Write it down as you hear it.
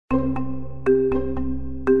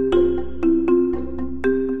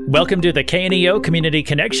Welcome to the KNEO Community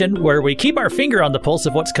Connection, where we keep our finger on the pulse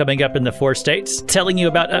of what's coming up in the 4 states, telling you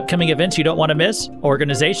about upcoming events you don't want to miss,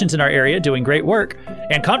 organizations in our area doing great work,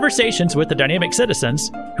 and conversations with the dynamic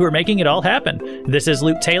citizens who are making it all happen. This is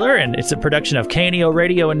Luke Taylor, and it's a production of KNEO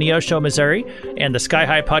Radio in Neosho, Missouri, and the Sky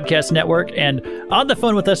High Podcast Network. And on the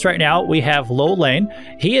phone with us right now, we have Lowell Lane.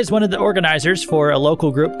 He is one of the organizers for a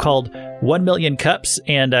local group called 1 Million Cups,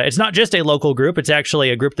 and it's not just a local group, it's actually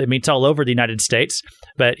a group that meets all over the United States.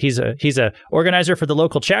 But he's a organizer for the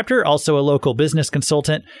local chapter, also a local business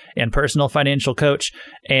consultant and personal financial coach.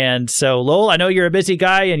 And so, Lowell, I know you're a busy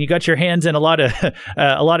guy and you got your hands in a lot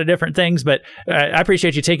of different things, but I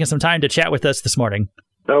appreciate you taking some time to chat with us this morning.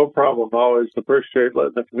 No problem. I always appreciate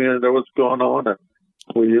letting the community know what's going on, and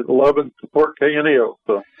we love and support KNEO.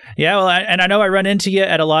 So. Yeah, well, I know I run into you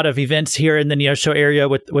at a lot of events here in the Neosho area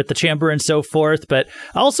with the chamber and so forth, but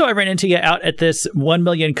also I ran into you out at this 1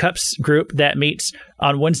 Million Cups group that meets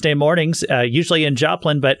on Wednesday mornings, usually in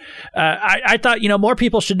Joplin. But I thought, more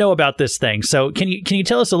people should know about this thing. So can you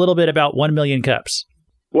tell us a little bit about 1 Million Cups?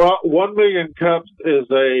 Well, 1 Million Cups is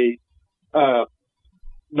a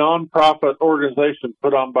nonprofit organization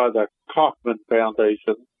put on by the Kauffman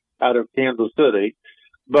Foundation out of Kansas City.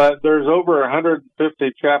 But there's over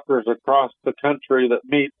 150 chapters across the country that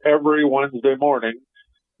meet every Wednesday morning.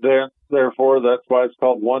 Therefore, that's why it's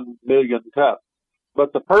called 1 Million Cups.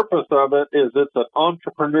 But the purpose of it is it's an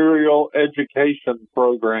entrepreneurial education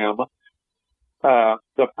program.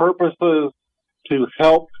 The purpose is to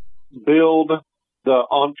help build the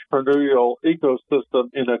entrepreneurial ecosystem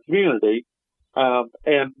in a community.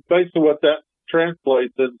 And basically what that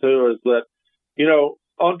translates into is that,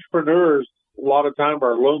 entrepreneurs a lot of time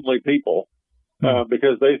are lonely people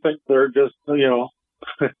because they think they're just,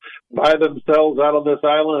 by themselves out on this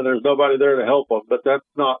island and there's nobody there to help them. But that's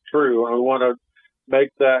not true. And we want to make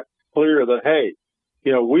that clear that, hey,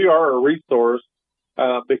 we are a resource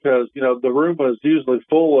because, the room is usually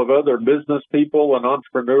full of other business people and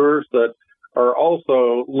entrepreneurs that are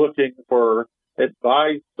also looking for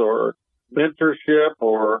advice or mentorship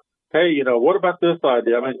or, hey, what about this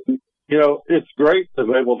idea? I mean, it's great to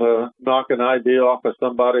be able to knock an idea off of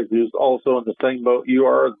somebody who's also in the same boat you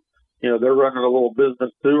are. They're running a little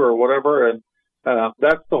business too or whatever. And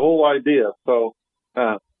that's the whole idea. So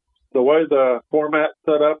the way the format's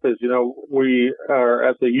set up is, we are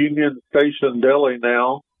at the Union Station Deli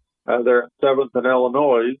now. They're at 7th and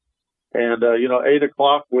Illinois. And, 8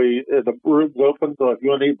 o'clock, the room's open. So if you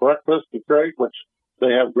want to eat breakfast, it's great, which they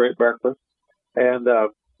have great breakfast. And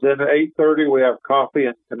then at 8:30, we have coffee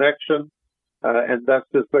and connection. And that's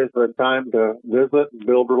just basically a time to visit and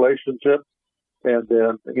build relationships. And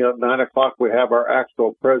then, at 9 o'clock, we have our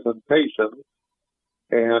actual presentation.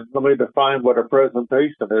 And let me define what a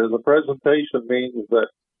presentation is. A presentation means that,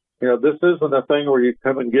 this isn't a thing where you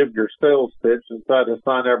come and give your sales pitch and try to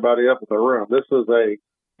sign everybody up in the room. This is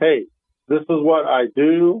hey, this is what I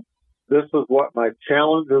do. This is what my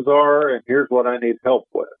challenges are, and here's what I need help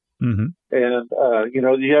with. Mm-hmm. And,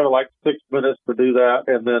 you have like 6 minutes to do that.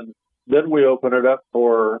 And then we open it up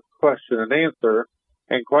for question and answer.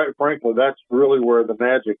 And quite frankly, that's really where the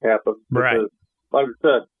magic happens. Right. Because, like I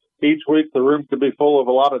said, each week the room could be full of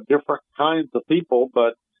a lot of different kinds of people,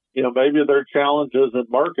 but, maybe there are challenges in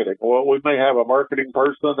marketing. Well, we may have a marketing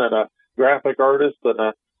person and a graphic artist and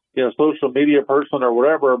a, social media person or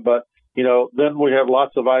whatever, but, then we have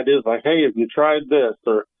lots of ideas like, hey, have you tried this?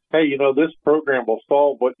 Or, hey, this program will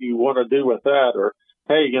solve what you want to do with that. Or,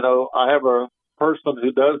 hey, I have a person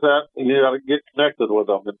who does that, and you got to get connected with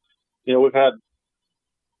them. And, we've had,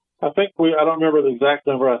 I don't remember the exact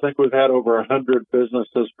number. I think we've had over 100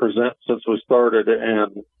 businesses present since we started,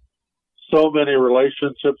 and so many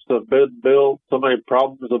relationships have been built, so many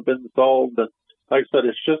problems have been solved. And like I said,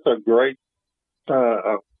 it's just a great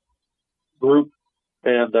group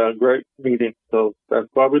and a great meeting. So that's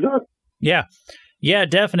why we do it. Yeah. Yeah,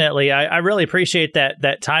 definitely. I really appreciate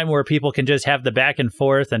that time where people can just have the back and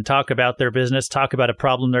forth and talk about their business, talk about a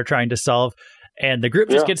problem they're trying to solve. And the group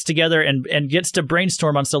just gets together and gets to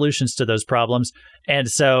brainstorm on solutions to those problems. And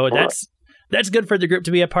so that's good for the group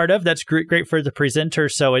to be a part of. That's great for the presenter.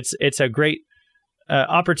 So it's a great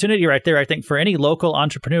opportunity right there, I think, for any local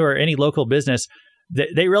entrepreneur, any local business.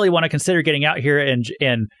 They really want to consider getting out here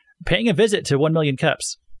and paying a visit to 1 Million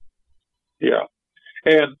Cups. Yeah.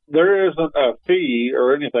 And there isn't a fee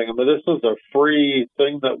or anything. I mean, this is a free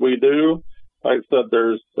thing that we do. Like I said,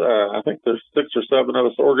 I think there's 6 or 7 of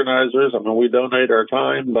us organizers. I mean, we donate our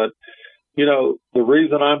time, but, the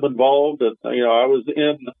reason I'm involved is, I was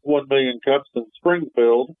in 1 Million Cups in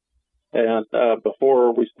Springfield and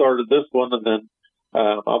before we started this one, and then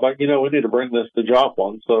I'm like, we need to bring this to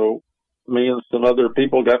Joplin. So me and some other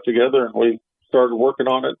people got together and we started working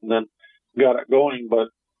on it and then got it going. But,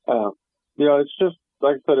 it's just,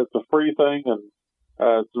 like I said, it's a free thing, and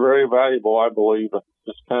it's very valuable, I believe, and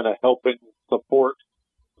just kind of helping support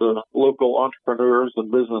the local entrepreneurs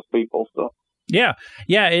and business people. So. Yeah,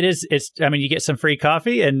 it is. You get some free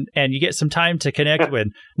coffee and you get some time to connect with,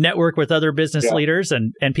 network with other business leaders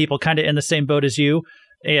and people kind of in the same boat as you.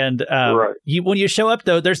 And when you show up,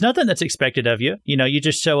 though, there's nothing that's expected of you. You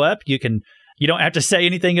just show up. You don't have to say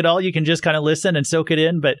anything at all. You can just kind of listen and soak it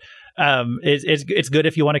in. But it's good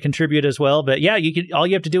if you want to contribute as well. But yeah, all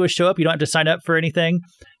you have to do is show up. You don't have to sign up for anything.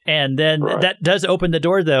 And then that does open the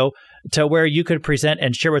door, though, to where you could present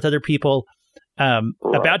and share with other people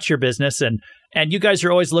about your business. And you guys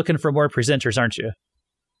are always looking for more presenters, aren't you?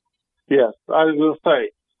 Yes. I was going to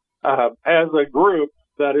say, as a group,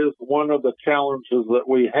 that is one of the challenges that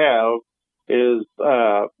we have is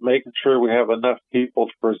making sure we have enough people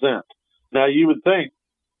to present. Now, you would think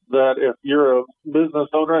that if you're a business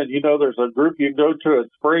owner and there's a group you can go to,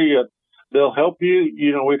 it's free, and they'll help you,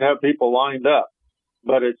 we'd have people lined up.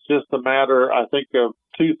 But it's just a matter, I think, of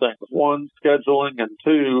two things. One, scheduling, and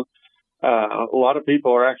two, a lot of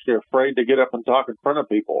people are actually afraid to get up and talk in front of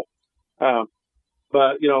people. But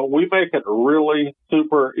we make it really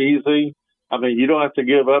super easy. I mean, you don't have to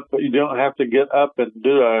give up, but you don't have to get up and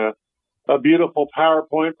do a beautiful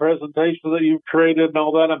PowerPoint presentation that you've created and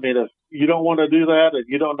all that. I mean, if you don't want to do that and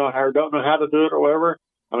you don't know how to do it or whatever,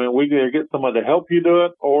 I mean, we can get someone to help you do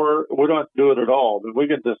it, or we don't have to do it at all. I mean, we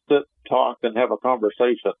can just sit, talk, and have a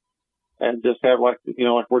conversation, and just have like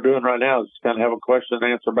we're doing right now, just kind of have a question and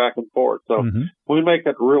answer back and forth. So we make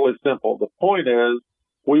it really simple. The point is,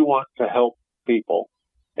 we want to help people,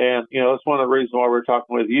 and that's one of the reasons why we're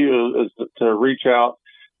talking with you is to reach out.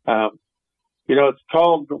 It's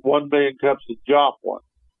called 1 Million Cups of Joplin.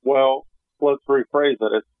 Well, let's rephrase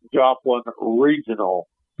it. It's Joplin Regional.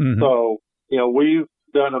 So we've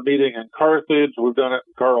done a meeting in Carthage. We've done it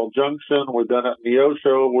in Carl Junction. We've done it in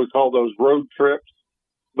Neosho. We call those road trips.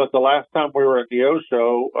 But the last time we were at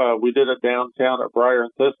Neosho, we did it downtown at Briar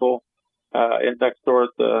and Thistle, and next door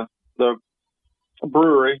at the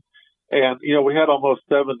brewery. And, we had almost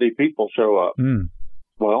 70 people show up.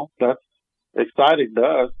 Well, that's exciting to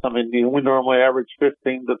us. I mean, we normally average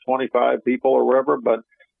 15 to 25 people or whatever, but,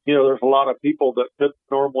 there's a lot of people that could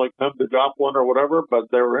normally come to Joplin or whatever,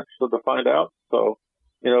 but they were interested to find out. So,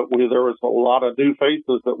 there was a lot of new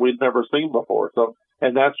faces that we'd never seen before. So,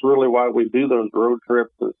 and that's really why we do those road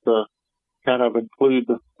trips, is to kind of include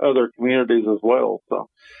other communities as well. So,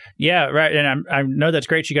 yeah, right. And I know that's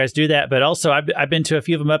great you guys do that, but also I've been to a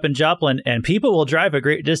few of them up in Joplin, and people will drive a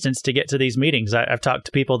great distance to get to these meetings. I've talked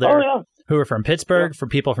to people there who are from Pittsburgh, from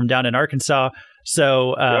people from down in Arkansas.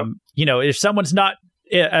 So, if someone's not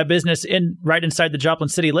a business right inside the Joplin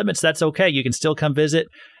city limits, that's okay. You can still come visit,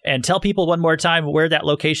 and tell people one more time where that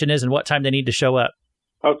location is and what time they need to show up.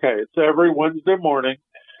 Okay. It's every Wednesday morning.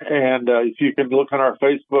 And if you can look on our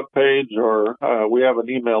Facebook page, or we have an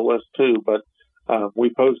email list too, but we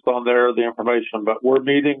post on there the information. But we're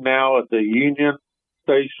meeting now at the Union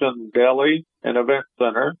Station Deli and Event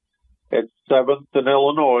Center at 7th and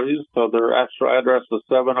Illinois. So their actual address is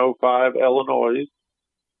 705 Illinois.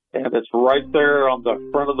 And it's right there on the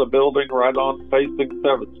front of the building, right on facing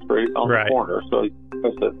 7th Street on the corner. So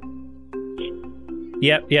that's it.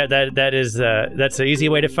 Yep. Yeah, that's an easy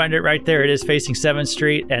way to find it right there. It is facing 7th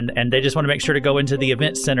Street, and they just want to make sure to go into the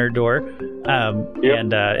event center door.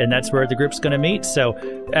 And that's where the group's going to meet. So,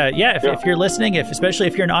 if you're listening, especially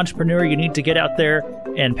if you're an entrepreneur, you need to get out there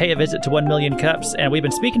and pay a visit to 1 Million Cups. And we've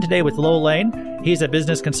been speaking today with Lowell Lane. He's a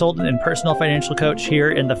business consultant and personal financial coach here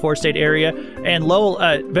in the 4-state area. And Lowell,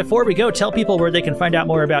 before we go, tell people where they can find out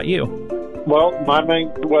more about you. Well, my main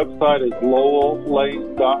website is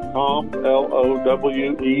lowelllane.com,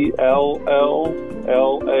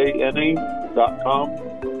 LOWELLLANE.com,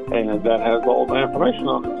 and that has all the information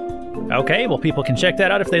on it. Okay, well, people can check that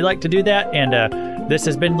out if they'd like to do that. And this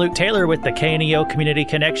has been Luke Taylor with the KNEO Community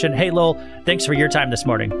Connection. Hey, Lowell, thanks for your time this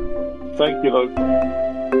morning. Thank you, Luke.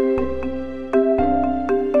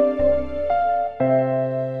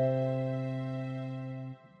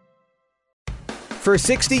 For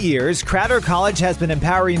 60 years, Crowder College has been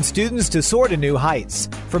empowering students to soar to new heights.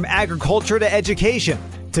 From agriculture to education,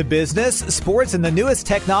 to business, sports, and the newest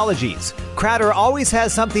technologies, Crowder always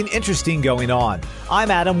has something interesting going on.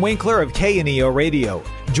 I'm Adam Winkler of KNEO Radio.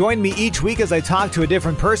 Join me each week as I talk to a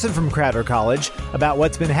different person from Crowder College about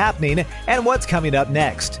what's been happening and what's coming up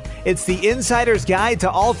next. It's the Insider's Guide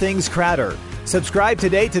to all things Crowder. Subscribe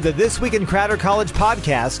today to the This Week in Crowder College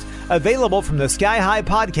podcast, available from the Sky High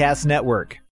Podcast Network.